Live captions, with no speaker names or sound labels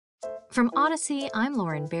From Odyssey, I'm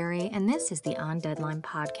Lauren Barry, and this is the On Deadline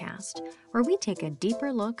podcast, where we take a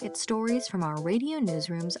deeper look at stories from our radio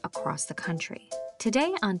newsrooms across the country.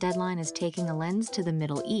 Today, On Deadline is taking a lens to the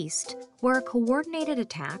Middle East, where a coordinated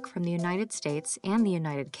attack from the United States and the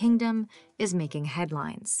United Kingdom is making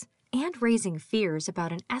headlines and raising fears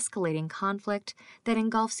about an escalating conflict that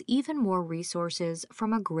engulfs even more resources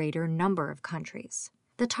from a greater number of countries.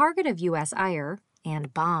 The target of U.S. ire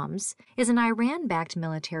and bombs is an Iran-backed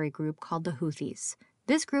military group called the Houthis.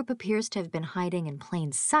 This group appears to have been hiding in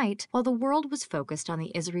plain sight while the world was focused on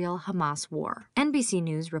the Israel-Hamas war. NBC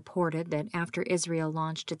News reported that after Israel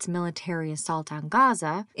launched its military assault on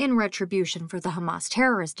Gaza, in retribution for the Hamas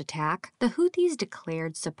terrorist attack, the Houthis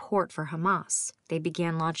declared support for Hamas. They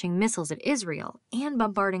began launching missiles at Israel and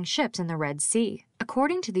bombarding ships in the Red Sea.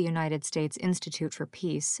 According to the United States Institute for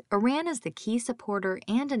Peace, Iran is the key supporter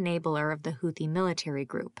and enabler of the Houthi military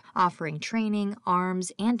group, offering training,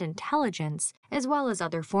 arms, and intelligence, as well as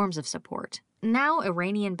other forms of support. Now,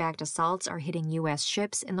 Iranian-backed assaults are hitting U.S.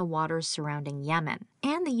 ships in the waters surrounding Yemen,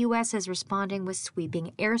 and the U.S. is responding with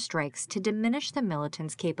sweeping airstrikes to diminish the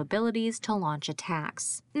militants' capabilities to launch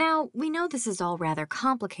attacks. Now, we know this is all rather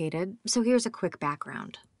complicated, so here's a quick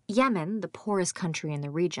background. Yemen, the poorest country in the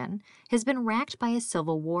region, has been racked by a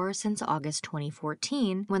civil war since August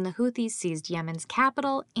 2014, when the Houthis seized Yemen's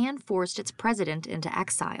capital and forced its president into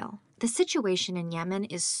exile. The situation in Yemen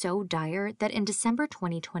is so dire that in December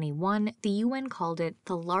 2021, the UN called it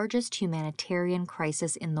the largest humanitarian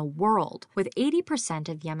crisis in the world, with 80%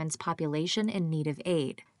 of Yemen's population in need of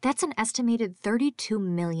aid. That's an estimated 32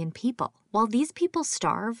 million people. While these people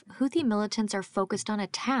starve, Houthi militants are focused on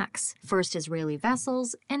attacks, first Israeli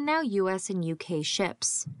vessels, and now U.S. and U.K.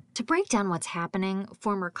 ships. To break down what's happening,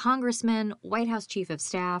 former Congressman, White House Chief of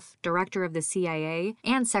Staff, Director of the CIA,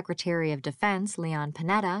 and Secretary of Defense Leon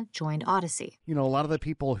Panetta joined Odyssey. You know, a lot of the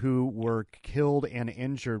people who were killed and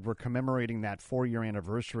injured were commemorating that 4-year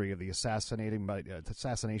anniversary of the assassination by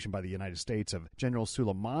the United States of General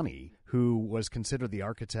Soleimani, who was considered the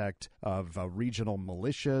architect of regional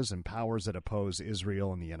militias and powers that oppose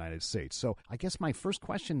Israel and the United States. So I guess my first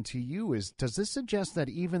question to you is, does this suggest that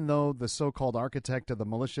even though the so-called architect of the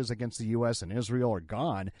militias against the U.S. and Israel are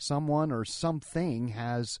gone, someone or something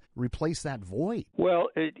has replaced that void? Well,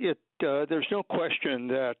 there's no question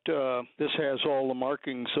that this has all the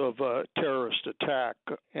markings of a terrorist attack.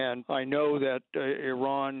 And I know that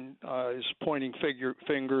Iran is pointing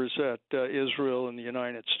fingers at Israel and the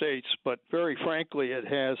United States, but very frankly, it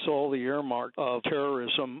has all the earmark of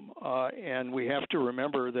terrorism. And we have to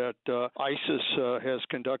remember that ISIS has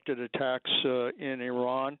conducted attacks in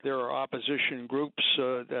Iran. There are opposition groups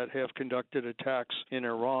that have conducted attacks in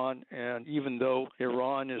Iran. And even though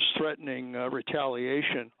Iran is threatening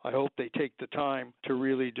retaliation, I hope they take the time to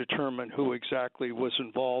really determine who exactly was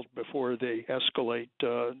involved before they escalate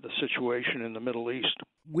the situation in the Middle East.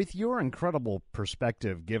 With your incredible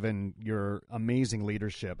perspective, given your amazing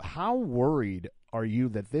leadership, how worried are you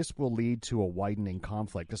that this will lead to a widening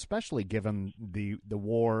conflict, especially given the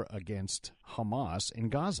war against Hamas in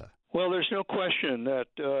Gaza? Well, there's no question that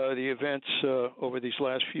the events over these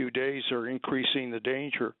last few days are increasing the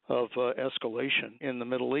danger of escalation in the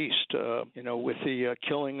Middle East. With the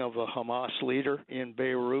killing of a Hamas leader in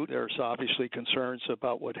Beirut, there's obviously concerns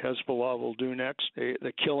about what Hezbollah will do next.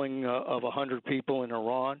 The killing of 100 people in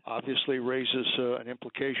Iran obviously raises an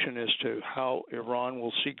implication as to how Iran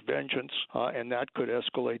will seek vengeance, and that could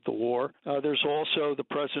escalate the war. There's also the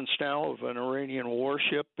presence now of an Iranian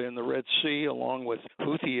warship in the Red Sea, along with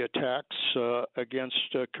Houthi attacks against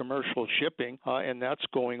commercial shipping, and that's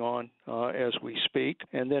going on as we speak.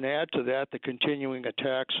 And then add to that the continuing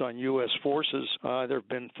attacks on U.S. forces. There have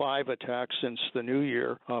been 5 attacks since the new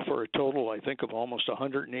year for a total, I think, of almost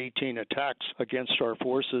 118 attacks against our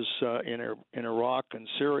forces in Iraq and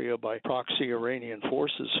Syria by proxy Iranian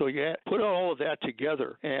forces. So you put all of that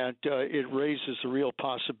together, and it raises the real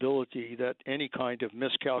possibility that any kind of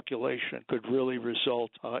miscalculation could really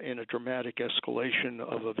result in a dramatic escalation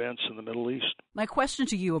of events in the Middle East. My question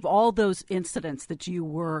to you, of all those incidents that you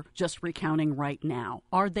were just recounting right now,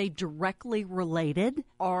 are they directly related?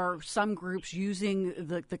 Are some groups using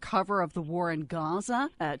the cover of the war in Gaza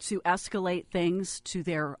to escalate things to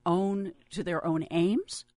their own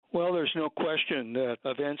aims? Well, there's no question that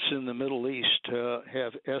events in the Middle East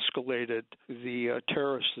have escalated the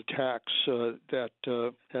terrorist attacks that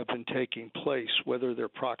have been taking place, whether they're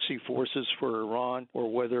proxy forces for Iran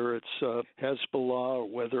or whether it's Hezbollah or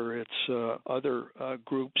whether it's other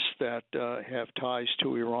groups that have ties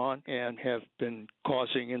to Iran and have been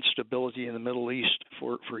causing instability in the Middle East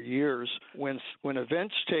for years. When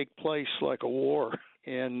events take place like a war,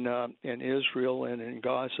 in Israel and in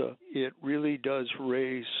Gaza, it really does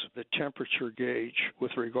raise the temperature gauge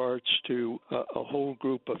with regards to a whole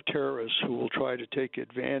group of terrorists who will try to take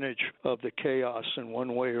advantage of the chaos in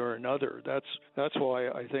one way or another. That's why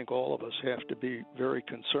I think all of us have to be very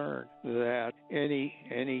concerned that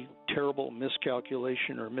any terrible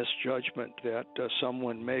miscalculation or misjudgment that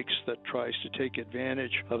someone makes that tries to take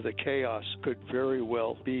advantage of the chaos could very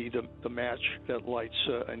well be the match that lights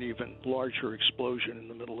an even larger explosion in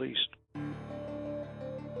the Middle East.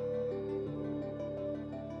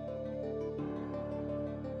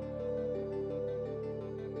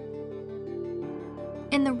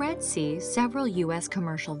 In the Red Sea, several U.S.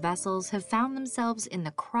 commercial vessels have found themselves in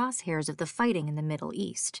the crosshairs of the fighting in the Middle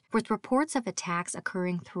East, with reports of attacks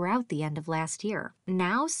occurring throughout the end of last year.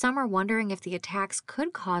 Now, some are wondering if the attacks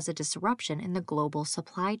could cause a disruption in the global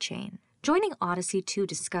supply chain. Joining Odyssey to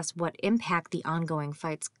discuss what impact the ongoing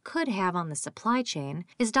fights could have on the supply chain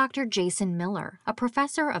is Dr. Jason Miller, a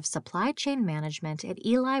professor of supply chain management at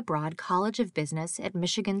Eli Broad College of Business at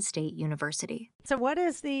Michigan State University. So what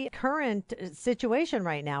is the current situation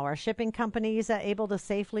right now? Are shipping companies able to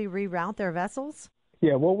safely reroute their vessels?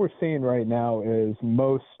 Yeah, what we're seeing right now is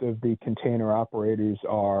most of the container operators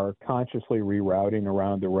are consciously rerouting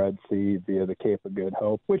around the Red Sea via the Cape of Good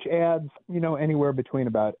Hope, which adds, anywhere between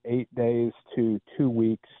about 8 days to 2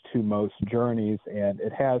 weeks to most journeys, and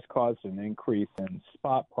it has caused an increase in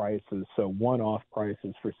spot prices, so one-off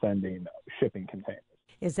prices for sending shipping containers.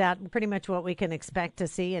 Is that pretty much what we can expect to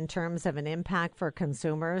see in terms of an impact for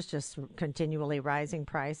consumers, just continually rising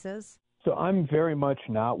prices? So I'm very much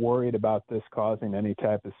not worried about this causing any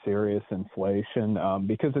type of serious inflation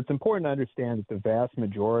because it's important to understand that the vast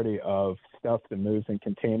majority of stuff that moves in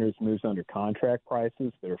containers moves under contract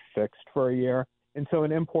prices that are fixed for a year. And so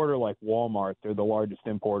an importer like Walmart, they're the largest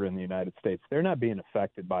importer in the United States. They're not being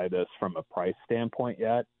affected by this from a price standpoint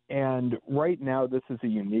yet. And right now, this is a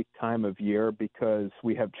unique time of year because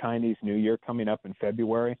we have Chinese New Year coming up in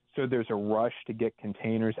February. So there's a rush to get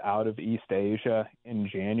containers out of East Asia in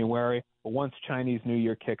January. But once Chinese New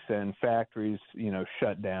Year kicks in, factories,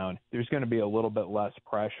 shut down, there's going to be a little bit less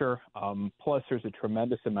pressure. Plus, there's a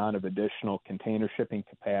tremendous amount of additional container shipping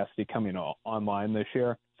capacity coming online this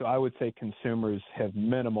year. So I would say consumers have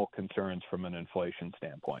minimal concerns from an inflation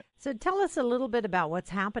standpoint. So tell us a little bit about what's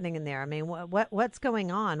happening in there. I mean, what's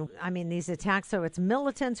going on? I mean, these attacks, so it's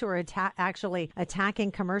militants who are actually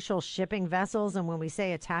attacking commercial shipping vessels. And when we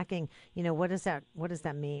say attacking, what does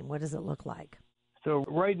that mean? What does it look like? So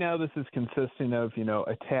right now this is consisting of,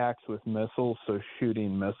 attacks with missiles, so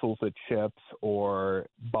shooting missiles at ships or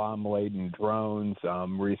bomb-laden drones.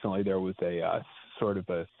 Recently there was a sort of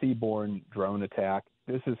a seaborne drone attack.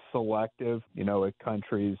 This is selective, at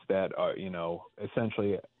countries that are,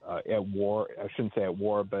 essentially at war. I shouldn't say at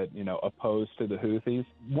war, but, opposed to the Houthis.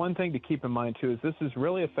 One thing to keep in mind, too, is this is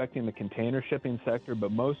really affecting the container shipping sector,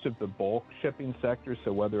 but most of the bulk shipping sector,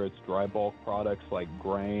 so whether it's dry bulk products like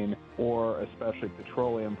grain or especially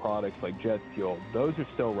petroleum products like jet fuel, those are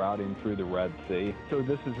still routing through the Red Sea. So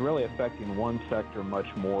this is really affecting one sector much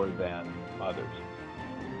more than others.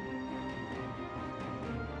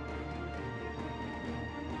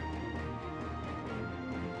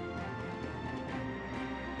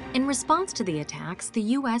 In response to the attacks, the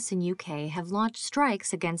U.S. and U.K. have launched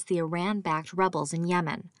strikes against the Iran-backed rebels in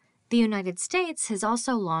Yemen. The United States has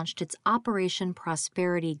also launched its Operation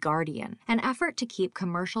Prosperity Guardian, an effort to keep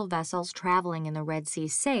commercial vessels traveling in the Red Sea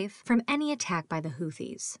safe from any attack by the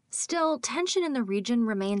Houthis. Still, tension in the region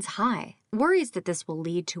remains high. Worries that this will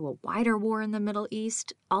lead to a wider war in the Middle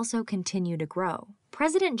East also continue to grow.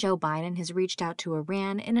 President Joe Biden has reached out to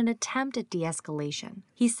Iran in an attempt at de-escalation.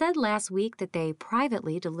 He said last week that they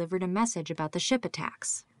privately delivered a message about the ship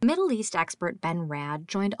attacks. Middle East expert Ben Rad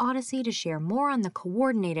joined Odyssey to share more on the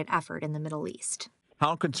coordinated effort in the Middle East.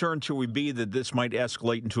 How concerned should we be that this might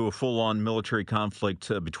escalate into a full-on military conflict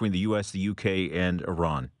between the U.S., the U.K., and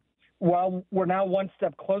Iran? Well, we're now one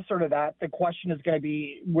step closer to that. The question is going to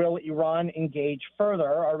be, will Iran engage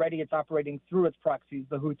further? Already it's operating through its proxies,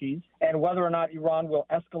 the Houthis, and whether or not Iran will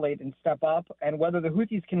escalate and step up, and whether the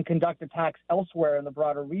Houthis can conduct attacks elsewhere in the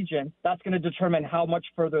broader region, that's going to determine how much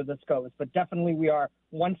further this goes. But definitely we are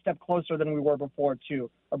one step closer than we were before to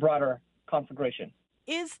a broader conflagration.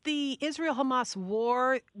 Is the Israel-Hamas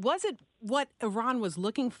war, was it what Iran was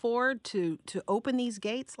looking for to open these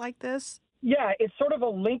gates like this? Yeah, it's sort of a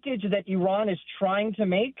linkage that Iran is trying to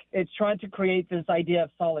make. It's trying to create this idea of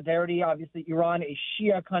solidarity. Obviously, Iran, a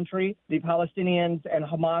Shia country, the Palestinians and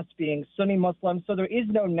Hamas being Sunni Muslims. So there is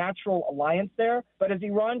no natural alliance there. But as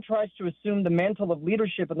Iran tries to assume the mantle of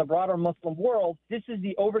leadership in the broader Muslim world, this is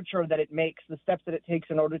the overture that it makes, the steps that it takes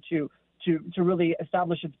in order to to really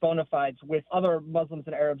establish its bona fides with other Muslims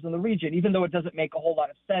and Arabs in the region, even though it doesn't make a whole lot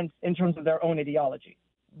of sense in terms of their own ideology.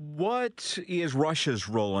 What is Russia's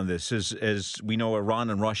role in this? As we know, Iran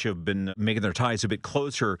and Russia have been making their ties a bit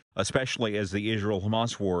closer, especially as the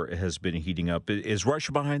Israel-Hamas war has been heating up. Is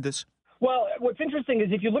Russia behind this? Well, what's interesting is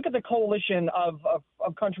if you look at the coalition of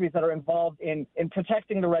countries that are involved in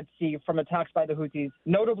protecting the Red Sea from attacks by the Houthis,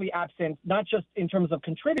 notably absent, not just in terms of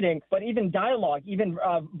contributing, but even dialogue, even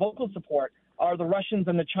vocal support, are the Russians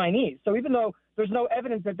and the Chinese. So even though there's no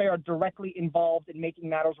evidence that they are directly involved in making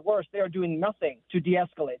matters worse, they are doing nothing to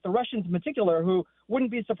de-escalate. The Russians in particular, who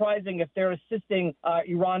wouldn't be surprising if they're assisting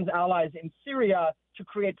Iran's allies in Syria to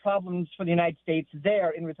create problems for the United States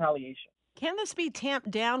there in retaliation. Can this be tamped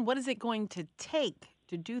down? What is it going to take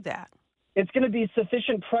to do that? It's going to be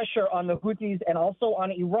sufficient pressure on the Houthis and also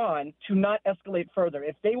on Iran to not escalate further.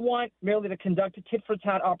 If they want merely to conduct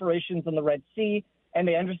tit-for-tat operations in the Red Sea, and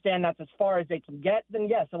they understand that's as far as they can get, then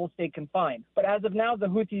yes, it will stay confined. But as of now, the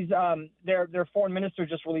Houthis, their foreign minister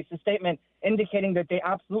just released a statement indicating that they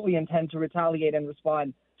absolutely intend to retaliate and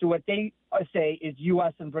respond to what they say is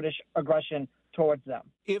U.S. and British aggression towards them.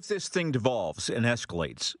 If this thing devolves and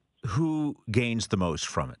escalates, who gains the most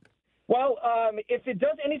from it? Well, if it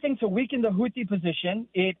does anything to weaken the Houthi position,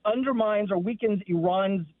 it undermines or weakens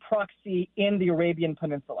Iran's proxy in the Arabian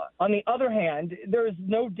Peninsula. On the other hand, there is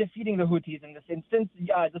no defeating the Houthis in this instance.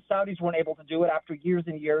 The Saudis weren't able to do it after years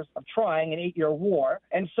and years of trying an 8-year war.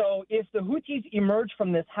 And so if the Houthis emerge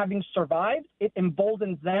from this having survived, it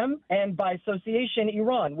emboldens them and by association,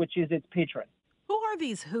 Iran, which is its patron. Who are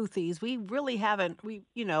these Houthis? We really haven't,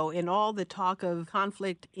 in all the talk of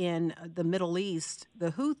conflict in the Middle East,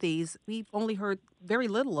 the Houthis, we've only heard very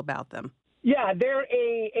little about them. Yeah, they're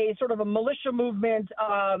a sort of a militia movement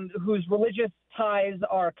whose religious ties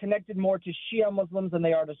are connected more to Shia Muslims than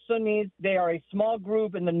they are to Sunnis. They are a small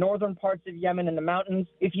group in the northern parts of Yemen in the mountains.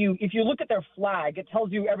 If you look at their flag, it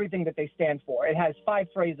tells you everything that they stand for. It has 5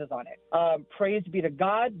 phrases on it. Praise be to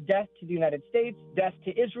God, death to the United States, death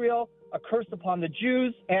to Israel, a curse upon the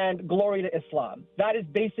Jews, and glory to Islam. That is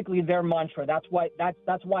basically their mantra. That's why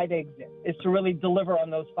they exist, is to really deliver on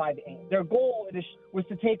those 5 aims. Their goal was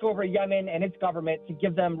to take over Yemen and its government to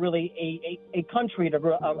give them really a country,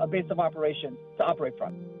 a base of operations to operate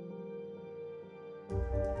from.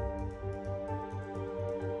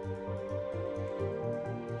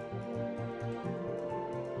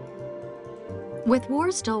 With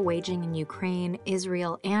war still waging in Ukraine,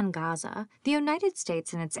 Israel, and Gaza, the United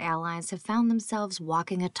States and its allies have found themselves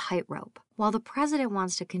walking a tightrope. While the president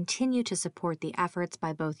wants to continue to support the efforts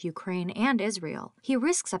by both Ukraine and Israel, he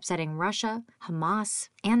risks upsetting Russia, Hamas,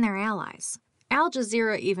 and their allies. Al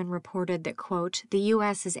Jazeera even reported that, quote, the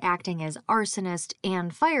U.S. is acting as arsonist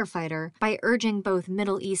and firefighter by urging both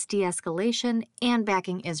Middle East de-escalation and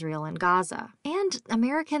backing Israel and Gaza. And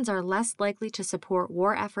Americans are less likely to support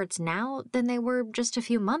war efforts now than they were just a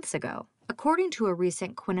few months ago. According to a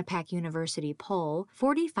recent Quinnipiac University poll,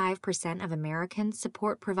 45% of Americans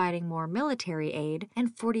support providing more military aid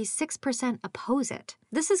and 46% oppose it.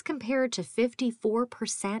 This is compared to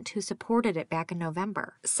 54% who supported it back in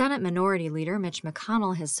November. Senate Minority Leader Mitch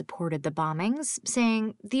McConnell has supported the bombings,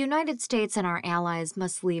 saying, the United States and our allies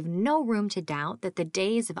must leave no room to doubt that the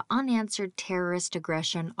days of unanswered terrorist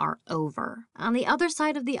aggression are over. On the other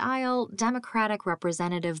side of the aisle, Democratic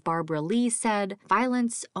Representative Barbara Lee said,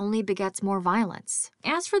 violence only begets more violence.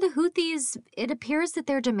 As for the Houthis, it appears that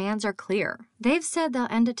their demands are clear. They've said they'll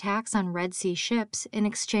end attacks on Red Sea ships in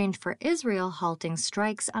exchange for Israel halting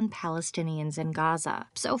strikes on Palestinians in Gaza.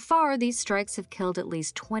 So far, these strikes have killed at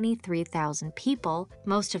least 23,000 people,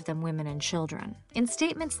 most of them women and children. In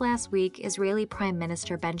statements last week, Israeli Prime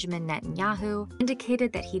Minister Benjamin Netanyahu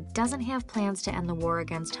indicated that he doesn't have plans to end the war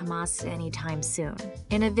against Hamas anytime soon.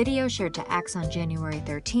 In a video shared to X on January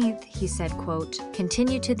 13th, he said, quote,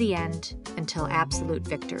 continue to the end until absolute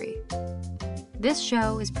victory. This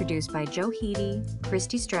show is produced by Joe Hiti,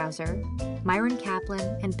 Christy Strawser, Myron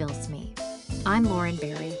Kaplan, and Bill Smee. I'm Lauren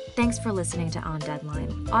Barry. Thanks for listening to On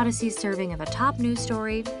Deadline, Odyssey's serving of a top news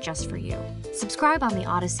story just for you. Subscribe on the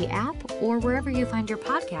Odyssey app or wherever you find your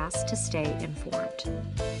podcasts to stay informed.